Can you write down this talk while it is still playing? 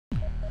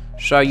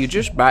So you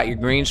just bought your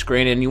green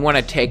screen and you want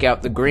to take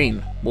out the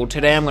green. Well,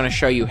 today I'm going to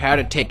show you how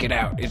to take it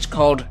out. It's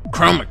called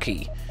Chroma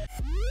key.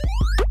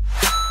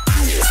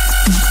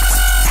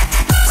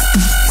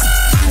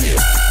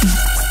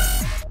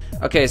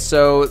 Okay,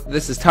 so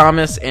this is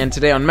Thomas, and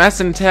today on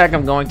Mesen Tech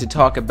I'm going to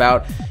talk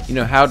about,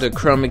 how to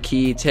chroma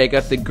key, take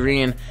out the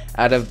green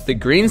out of the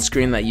green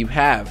screen that you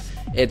have.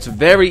 It's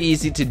very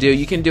easy to do.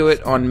 You can do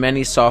it on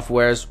many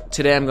softwares.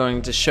 Today I'm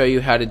going to show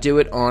you how to do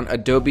it on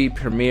Adobe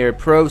Premiere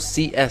Pro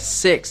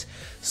Cs6.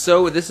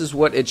 So this is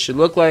what it should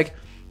look like.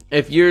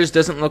 If yours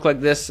doesn't look like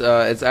this,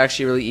 it's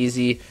actually really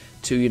easy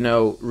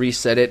to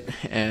reset it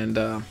and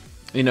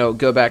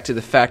go back to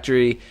the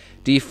factory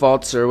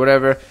defaults or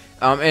whatever.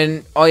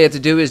 And all you have to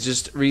do is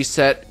just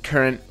reset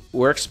current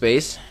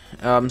workspace.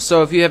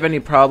 So if you have any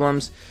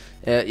problems,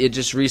 it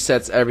just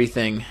resets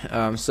everything.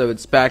 So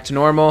it's back to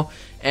normal.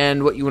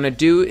 And what you want to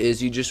do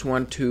is you just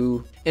want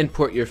to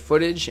import your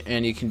footage,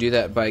 and you can do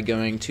that by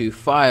going to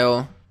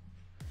File,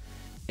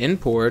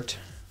 Import.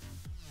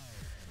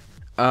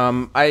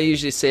 I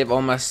usually save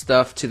all my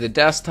stuff to the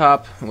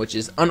desktop, which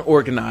is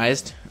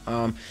unorganized.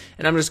 And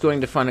I'm just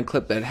going to find a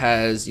clip that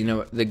has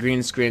the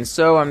green screen.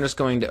 So I'm just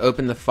going to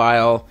open the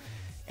file,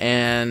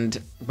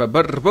 and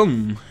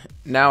boom!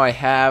 Now I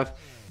have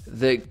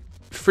the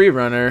free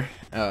runner.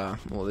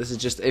 Well, this is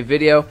just a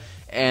video,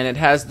 and it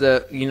has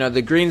the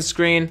the green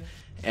screen.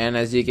 And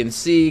as you can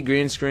see,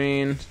 green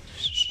screen,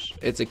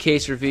 it's a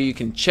case review. You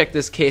can check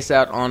this case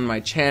out on my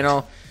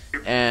channel,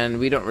 and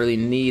we don't really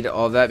need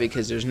all that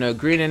because there's no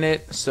green in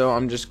it. So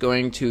I'm just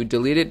going to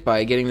delete it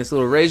by getting this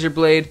little razor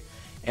blade,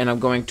 and I'm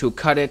going to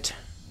cut it,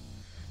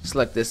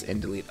 select this, and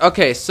delete.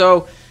 Okay,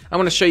 so I'm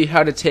going to show you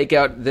how to take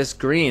out this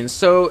green.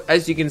 So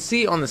as you can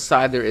see on the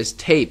side, there is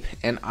tape,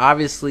 and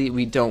obviously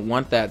we don't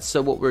want that.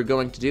 So what we're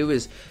going to do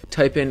is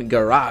type in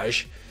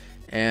garage,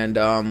 and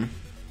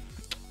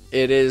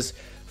it is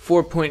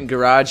 4-point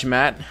garage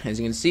mat, as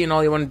you can see, and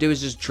all you want to do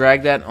is just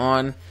drag that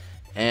on,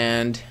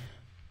 and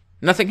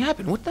nothing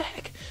happened. What the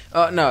heck?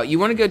 No, you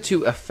want to go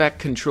to Effect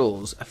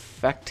Controls,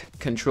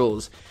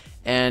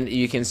 and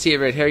you can see it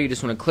right here. You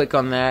just want to click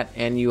on that,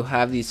 and you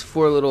have these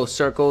 4 little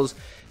circles,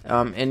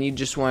 and you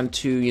just want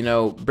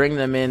to bring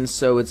them in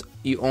so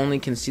you only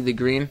can see the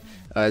green.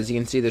 As you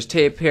can see, there's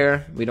tape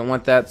here. We don't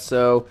want that,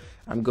 so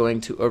I'm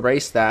going to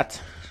erase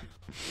that.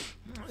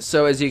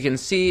 So as you can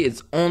see,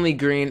 it's only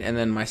green, and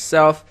then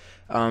myself.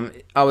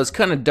 I was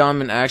kind of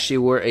dumb and actually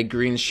wore a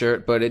green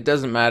shirt, but it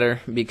doesn't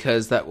matter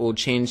because that will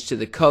change to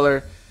the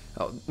color.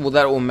 Well,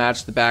 that will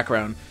match the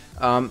background.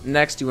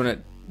 Next, you want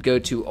to go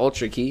to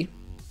Ultra key,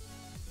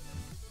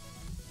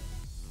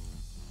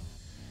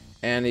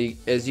 and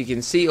as you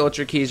can see,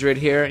 Ultra key is right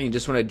here, and you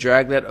just want to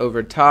drag that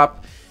over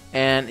top,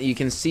 and you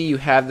can see you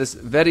have this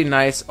very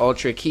nice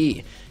Ultra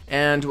key.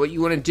 And what you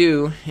want to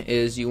do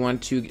is you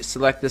want to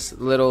select this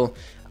little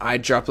eye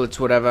droplets,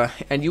 whatever,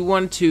 and you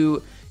want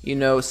to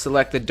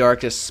select the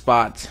darkest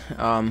spot.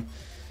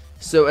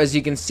 So as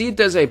you can see, it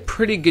does a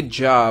pretty good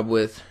job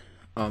with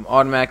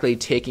automatically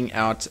taking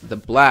out the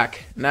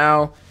black.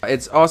 Now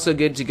it's also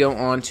good to go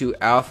on to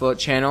alpha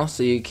channel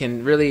so you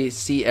can really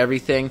see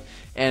everything.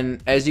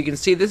 And as you can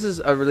see, this is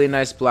a really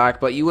nice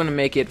black, but you want to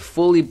make it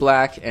fully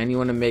black, and you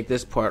want to make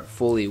this part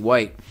fully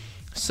white.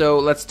 So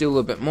let's do a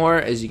little bit more.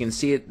 As you can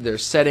see,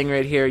 there's setting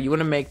right here. You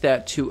want to make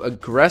that to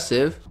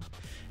aggressive.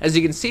 As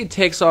you can see, it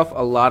takes off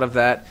a lot of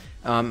that.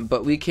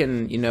 But we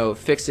can,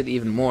 fix it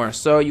even more.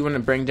 So you want to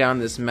bring down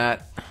this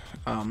mat,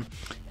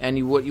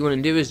 and what you want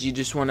to do is you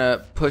just want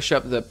to push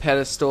up the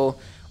pedestal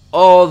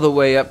all the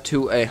way up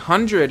to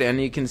 100, and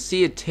you can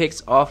see it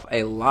takes off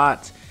a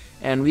lot,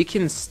 and we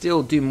can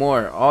still do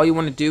more. All you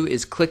want to do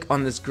is click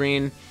on this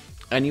green,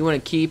 and you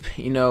want to keep,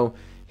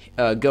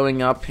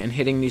 going up and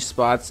hitting these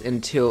spots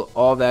until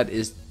all that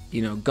is,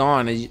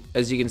 gone.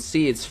 As you can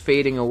see, it's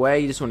fading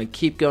away. You just want to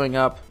keep going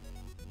up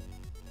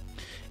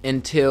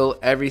until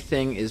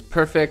everything is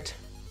perfect.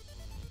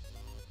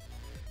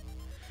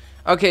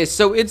 Okay,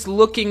 so it's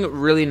looking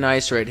really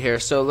nice right here.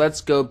 So let's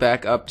go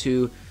back up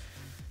to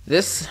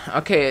this.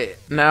 Okay,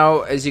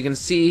 now as you can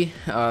see,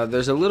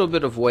 there's a little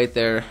bit of white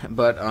there,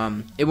 but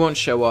it won't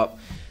show up.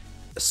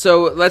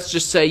 So let's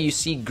just say you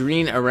see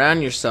green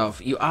around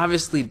yourself. You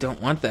obviously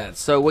don't want that.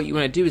 So what you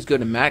want to do is go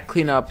to Matte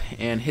Cleanup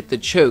and hit the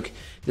choke.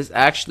 This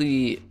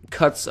actually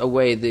cuts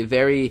away the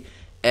very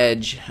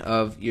edge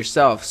of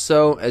yourself.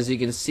 So as you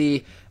can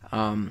see,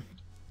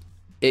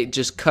 it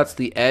just cuts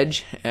the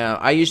edge.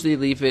 I usually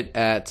leave it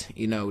at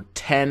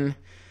 10,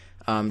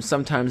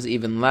 sometimes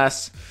even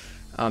less,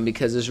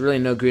 because there's really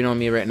no green on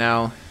me right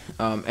now.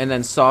 And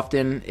then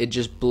soften, it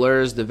just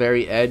blurs the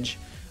very edge.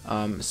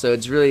 So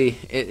it's really,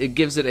 it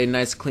gives it a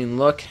nice clean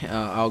look.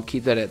 I'll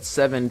keep that at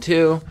 7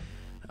 too.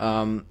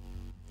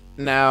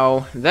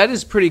 Now that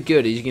is pretty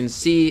good. As you can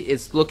see,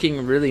 it's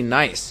looking really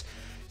nice.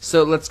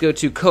 So let's go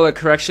to color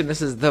correction.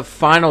 This is the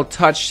final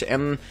touch,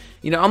 and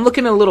I'm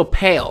looking a little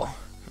pale.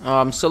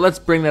 So let's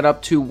bring that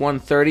up to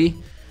 130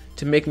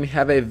 to make me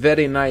have a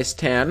very nice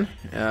tan.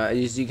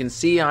 As you can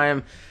see,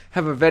 I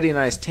have a very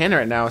nice tan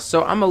right now,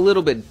 so I'm a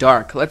little bit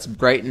dark. Let's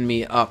brighten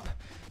me up.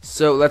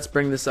 So let's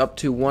bring this up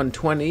to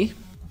 120,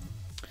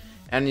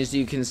 and as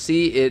you can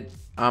see, it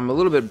a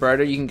little bit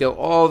brighter. You can go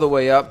all the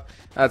way up.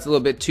 That's a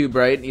little bit too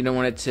bright. You don't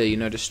want it to, you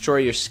know, destroy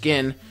your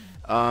skin.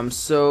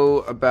 So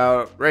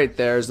about right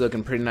there is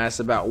looking pretty nice,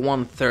 about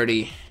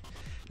 130.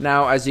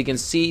 Now, as you can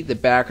see, the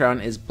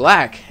background is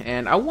black,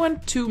 and I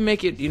want to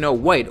make it, you know,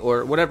 white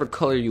or whatever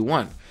color you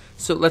want.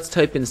 So let's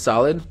type in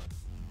solid.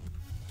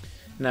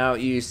 Now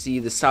you see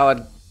the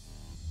solid.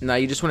 Now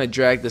you just want to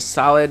drag the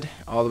solid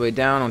all the way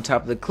down on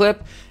top of the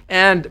clip,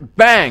 and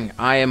bang!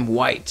 I am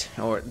white,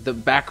 or the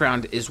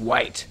background is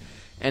white,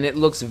 and it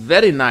looks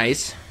very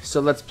nice. So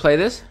let's play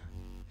this.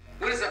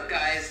 What is up,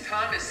 guys?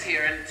 Thomas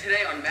here, and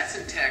today on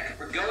Mesen Tech,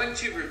 we're going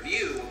to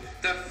review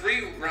the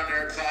free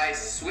runner by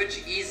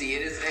Switch Easy.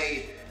 It is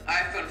a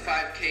iPhone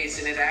 5 case,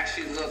 and it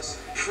actually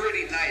looks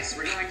pretty nice.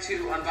 We're going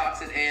to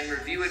unbox it and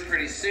review it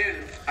pretty soon.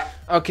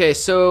 Okay,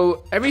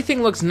 so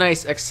everything looks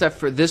nice except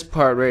for this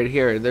part right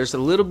here. There's a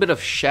little bit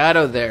of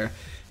shadow there,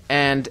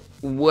 and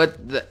what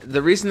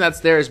the reason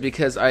that's there is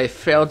because I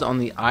failed on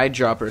the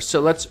eyedropper.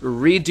 So let's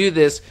redo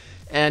this,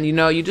 and you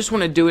know, you just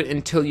want to do it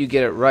until you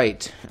get it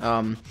right.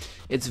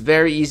 It's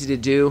very easy to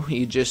do.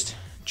 You just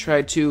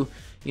try to,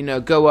 you know,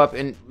 go up,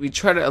 and we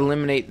try to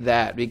eliminate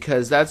that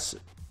because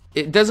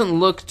it doesn't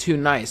look too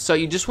nice. So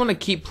you just want to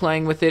keep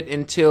playing with it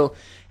until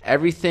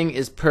everything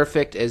is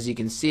perfect. As you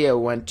can see, I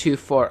went too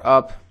far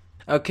up.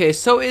 Okay,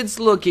 so it's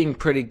looking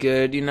pretty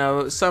good. You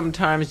know,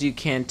 sometimes you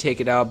can't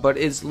take it out, but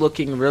it's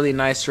looking really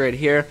nice right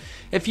here.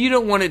 If you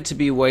don't want it to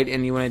be white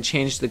and you want to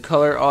change the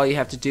color, all you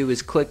have to do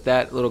is click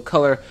that little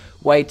color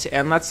white,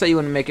 and let's say you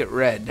want to make it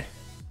red.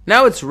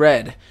 Now it's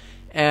red.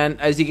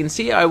 And as you can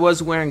see, I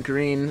was wearing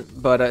green,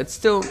 but it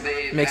still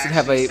makes it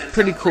have a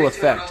pretty cool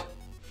effect.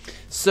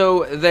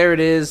 So there it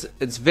is.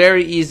 It's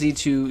very easy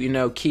to, you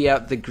know, key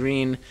out the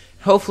green.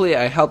 Hopefully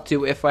I helped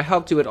you. If I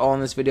helped you at all in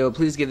this video,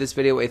 please give this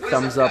video a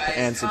thumbs up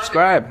and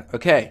subscribe.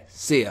 Okay,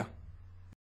 see ya.